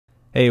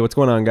Hey, what's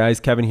going on guys?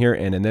 Kevin here,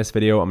 and in this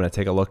video I'm going to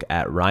take a look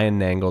at Ryan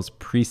Nangle's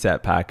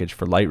preset package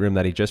for Lightroom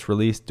that he just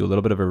released, do a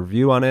little bit of a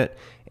review on it,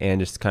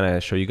 and just kind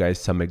of show you guys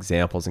some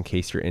examples in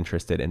case you're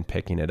interested in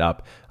picking it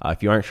up.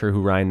 If you aren't sure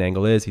who Ryan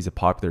Nangle is, he's a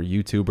popular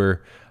YouTuber,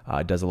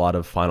 does a lot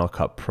of Final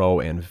Cut Pro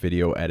and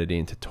video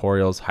editing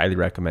tutorials. Highly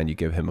recommend you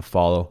give him a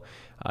follow.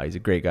 He's a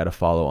great guy to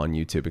follow on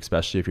YouTube,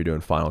 especially if you're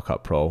doing Final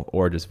Cut Pro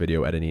or just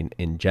video editing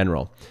in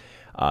general.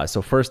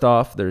 So first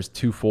off, there's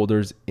two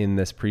folders in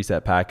this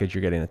preset package.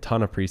 You're getting a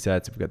ton of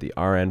presets. We've got the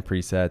RN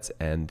presets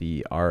and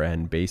the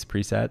RN base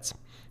presets.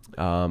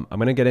 I'm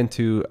going to get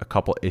into a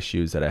couple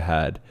issues that I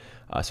had.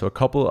 So a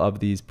couple of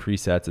these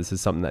presets, this is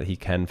something that he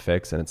can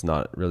fix and it's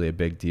not really a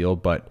big deal,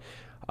 but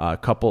a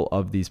couple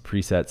of these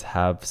presets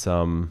have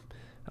some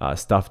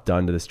stuff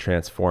done to this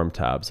transform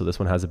tab. So this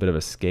one has a bit of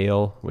a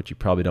scale, which you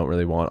probably don't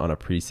really want on a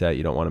preset.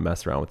 You don't want to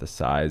mess around with the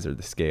size or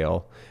the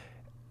scale.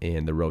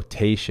 And the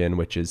rotation,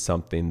 which is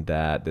something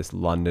that this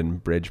London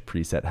Bridge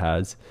preset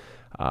has.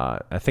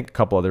 I think a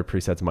couple other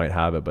presets might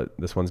have it, but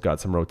this one's got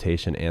some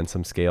rotation and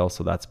some scale,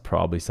 so that's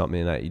probably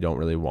something that you don't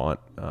really want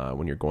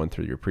when you're going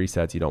through your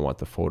presets. You don't want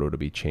the photo to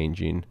be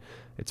changing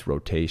its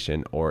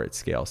rotation or its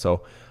scale.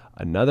 So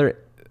another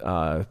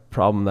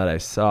problem that I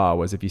saw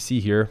was, if you see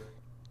here,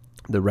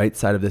 the right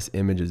side of this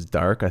image is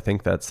dark. I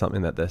think that's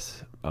something that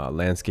this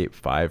Landscape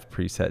 5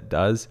 preset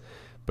does,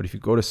 but if you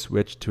go to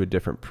switch to a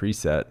different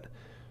preset,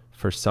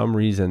 for some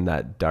reason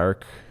that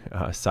dark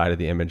side of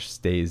the image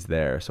stays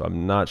there. So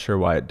I'm not sure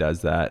why it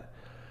does that,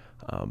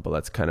 but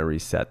let's kind of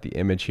reset the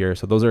image here.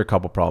 So those are a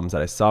couple problems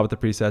that I saw with the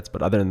presets,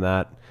 but other than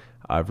that,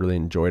 I've really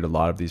enjoyed a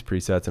lot of these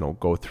presets, and I'll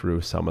go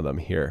through some of them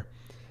here.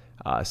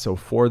 So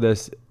for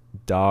this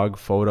dog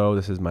photo,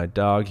 this is my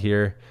dog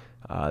here.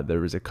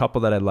 There was a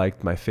couple that I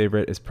liked. My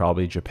favorite is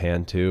probably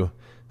Japan 2.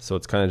 So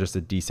it's kind of just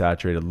a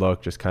desaturated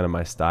look, just kind of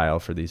my style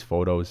for these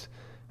photos.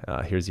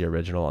 Here's the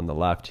original on the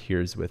left.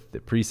 Here's with the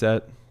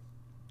preset.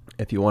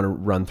 If you want to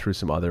run through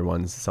some other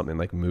ones, something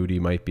like Moody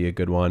might be a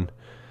good one.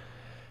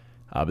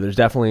 But there's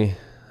definitely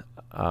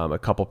a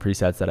couple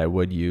presets that I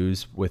would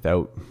use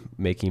without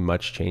making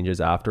much changes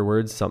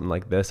afterwards. Something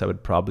like this I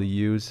would probably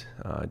use.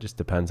 It just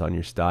depends on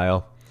your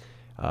style.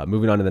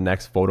 Moving on to the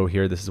next photo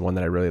here. This is one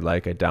that I really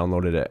like. I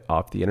downloaded it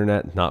off the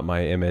internet, not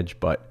my image,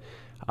 but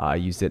I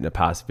used it in a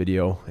past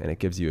video, and it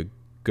gives you a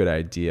good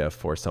idea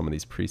for some of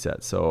these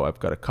presets. So I've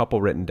got a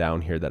couple written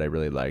down here that I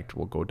really liked.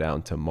 We'll go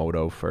down to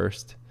Moto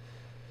first.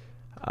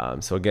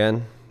 So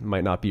again,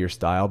 might not be your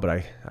style, but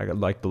I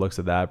like the looks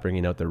of that,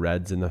 bringing out the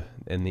reds in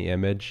the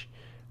image.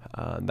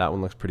 That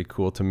one looks pretty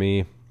cool to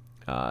me.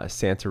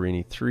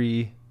 Santorini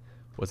 3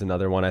 was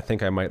another one. I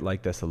think I might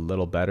like this a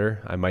little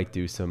better. I might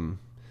do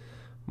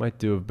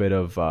a bit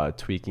of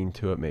tweaking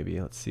to it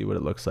maybe. Let's see what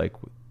it looks like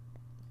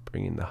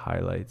bringing the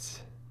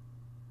highlights.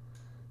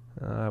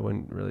 I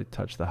wouldn't really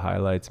touch the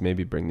highlights.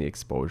 Maybe bring the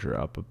exposure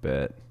up a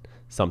bit,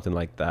 something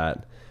like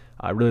that.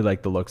 I really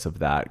like the looks of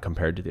that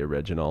compared to the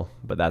original,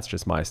 but that's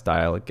just my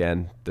style.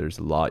 Again, there's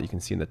a lot you can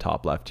see in the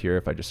top left here.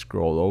 If I just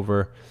scroll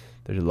over,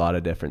 there's a lot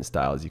of different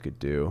styles you could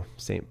do.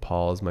 St.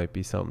 Paul's might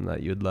be something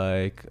that you'd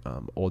like.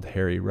 Old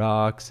Harry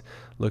Rocks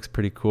looks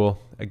pretty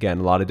cool. Again,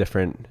 a lot of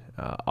different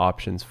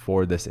options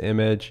for this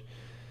image.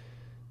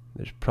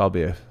 There's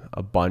probably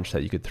a bunch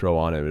that you could throw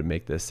on it would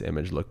make this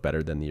image look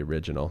better than the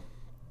original.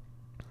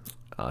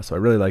 So I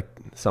really like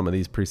some of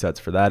these presets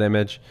for that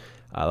image.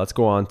 Let's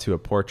go on to a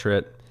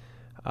portrait.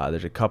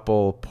 There's a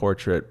couple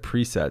portrait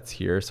presets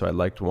here, so I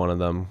liked one of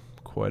them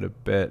quite a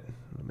bit.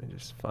 Let me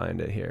just find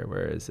it here.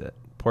 Where is it?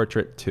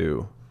 Portrait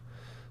 2.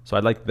 So I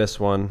like this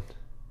one.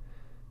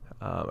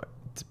 It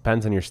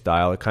depends on your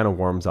style. It kind of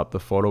warms up the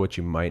photo, which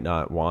you might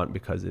not want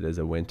because it is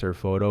a winter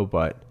photo,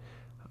 but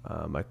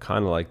I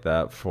kind of like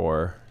that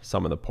for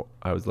some of the...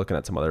 I was looking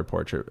at some other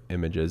portrait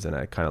images, and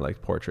I kind of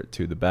like Portrait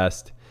 2 the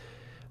best.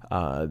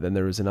 Then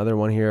there was another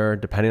one here.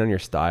 Depending on your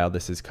style,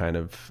 this is kind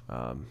of...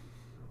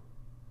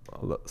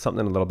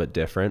 something a little bit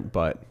different,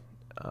 but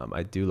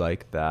I do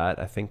like that.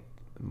 I think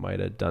I might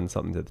have done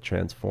something to the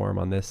transform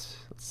on this.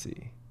 Let's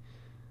see.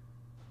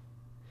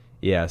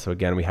 Yeah, so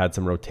again, we had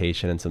some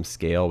rotation and some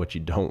scale, which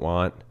you don't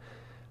want.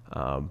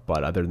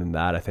 But other than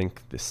that, I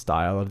think the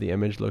style of the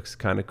image looks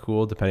kind of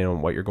cool, depending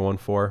on what you're going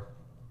for.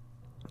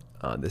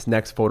 This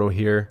next photo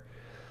here,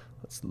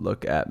 let's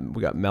look at,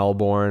 we got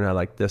Melbourne. I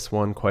like this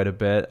one quite a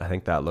bit. I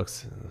think that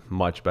looks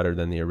much better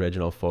than the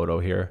original photo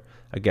here.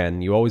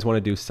 Again, you always want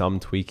to do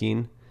some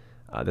tweaking.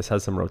 This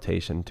has some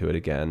rotation to it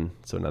again,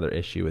 so another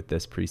issue with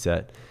this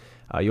preset.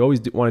 You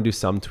always want to do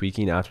some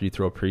tweaking after you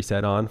throw a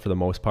preset on, for the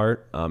most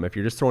part. If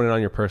you're just throwing it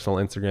on your personal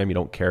Instagram, you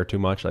don't care too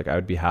much. Like, I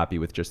would be happy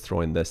with just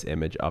throwing this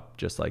image up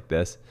just like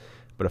this.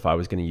 But if I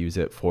was going to use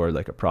it for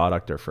like a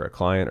product or for a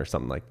client or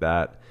something like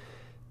that,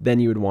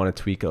 then you would want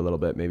to tweak it a little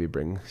bit, maybe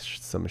bring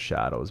some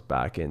shadows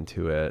back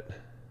into it.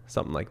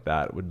 Something like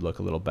that would look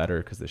a little better,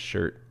 because the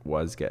shirt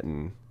was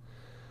getting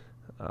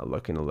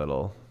looking a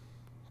little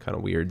kind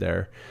of weird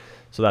there.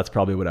 So that's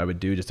probably what I would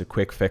do, just a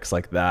quick fix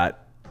like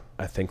that.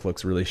 I think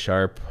looks really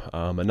sharp.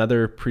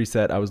 Another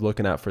preset I was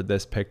looking at for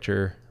this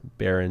picture,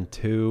 Baron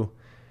 2.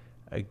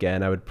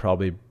 Again, I would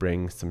probably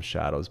bring some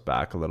shadows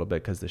back a little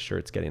bit because the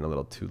shirt's getting a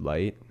little too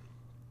light.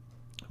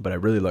 But I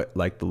really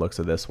like the looks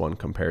of this one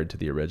compared to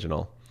the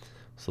original.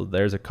 So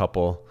there's a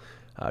couple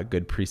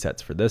good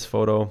presets for this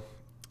photo.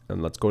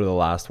 And let's go to the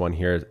last one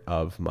here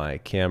of my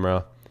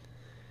camera.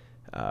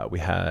 We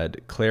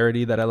had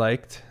clarity that I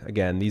liked.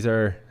 Again,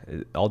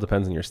 it all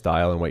depends on your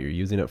style and what you're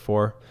using it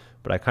for,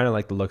 but I kind of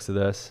like the looks of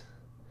this.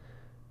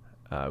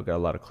 We've got a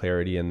lot of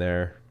clarity in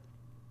there.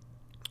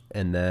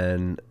 And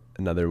then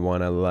another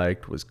one I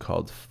liked was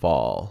called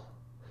Fall.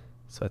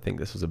 So I think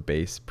this was a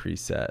base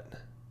preset.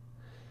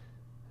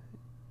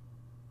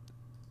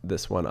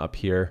 This one up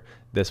here,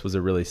 this was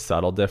a really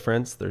subtle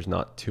difference. There's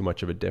not too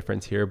much of a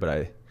difference here, but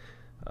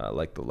I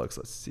like the looks.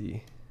 Let's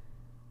see.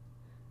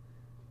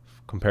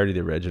 Compared to the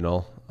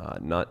original,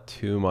 not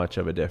too much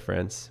of a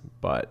difference,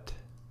 but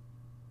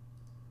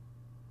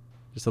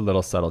just a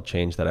little subtle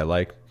change that I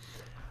like.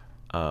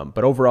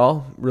 But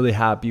overall, really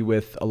happy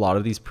with a lot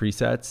of these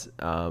presets.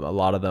 A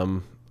lot of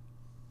them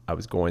I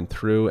was going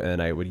through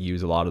and I would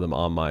use a lot of them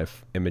on my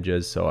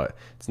images. So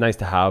it's nice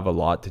to have a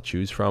lot to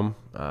choose from.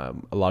 A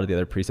lot of the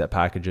other preset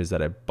packages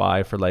that I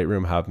buy for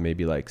Lightroom have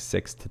maybe like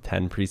 6 to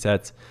 10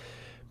 presets.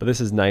 But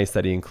this is nice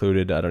that he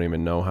included, I don't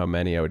even know how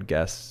many, I would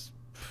guess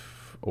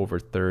over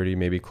 30,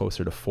 maybe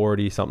closer to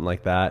 40, something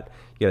like that.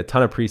 You get a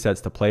ton of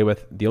presets to play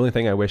with. The only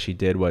thing I wish he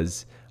did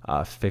was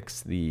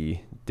fix the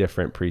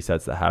different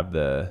presets that have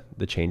the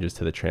changes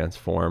to the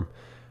transform,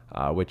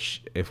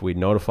 which if we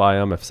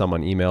notify him, if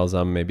someone emails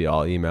him, maybe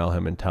I'll email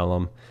him and tell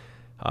him.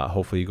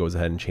 Hopefully he goes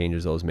ahead and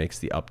changes those, makes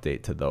the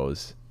update to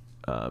those,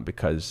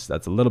 because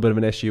that's a little bit of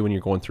an issue when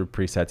you're going through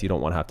presets. You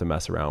don't want to have to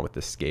mess around with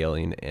the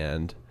scaling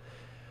and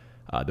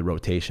the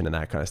rotation and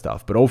that kind of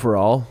stuff. But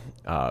overall,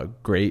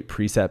 great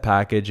preset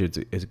package.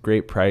 It's a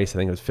great price. I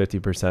think it was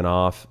 50%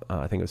 off.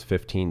 I think it was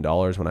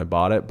 $15 when I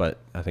bought it, but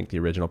I think the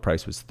original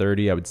price was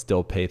 $30. I would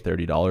still pay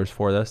 $30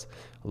 for this.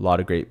 A lot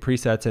of great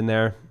presets in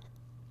there,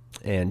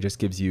 and just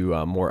gives you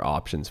more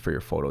options for your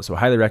photos. So I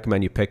highly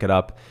recommend you pick it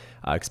up,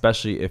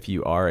 especially if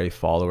you are a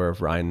follower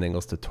of Ryan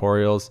Nangle's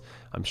tutorials.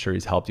 I'm sure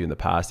he's helped you in the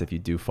past if you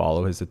do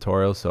follow his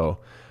tutorials. So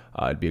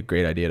it'd be a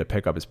great idea to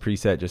pick up his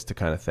preset just to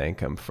kind of thank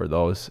him for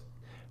those.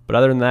 But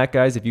other than that,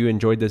 guys, if you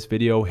enjoyed this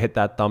video, hit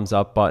that thumbs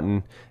up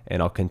button,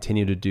 and I'll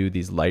continue to do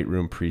these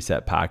Lightroom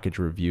preset package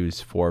reviews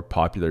for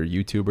popular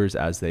YouTubers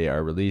as they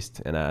are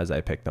released and as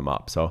I pick them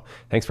up. So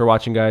thanks for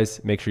watching,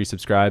 guys. Make sure you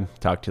subscribe.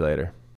 Talk to you later.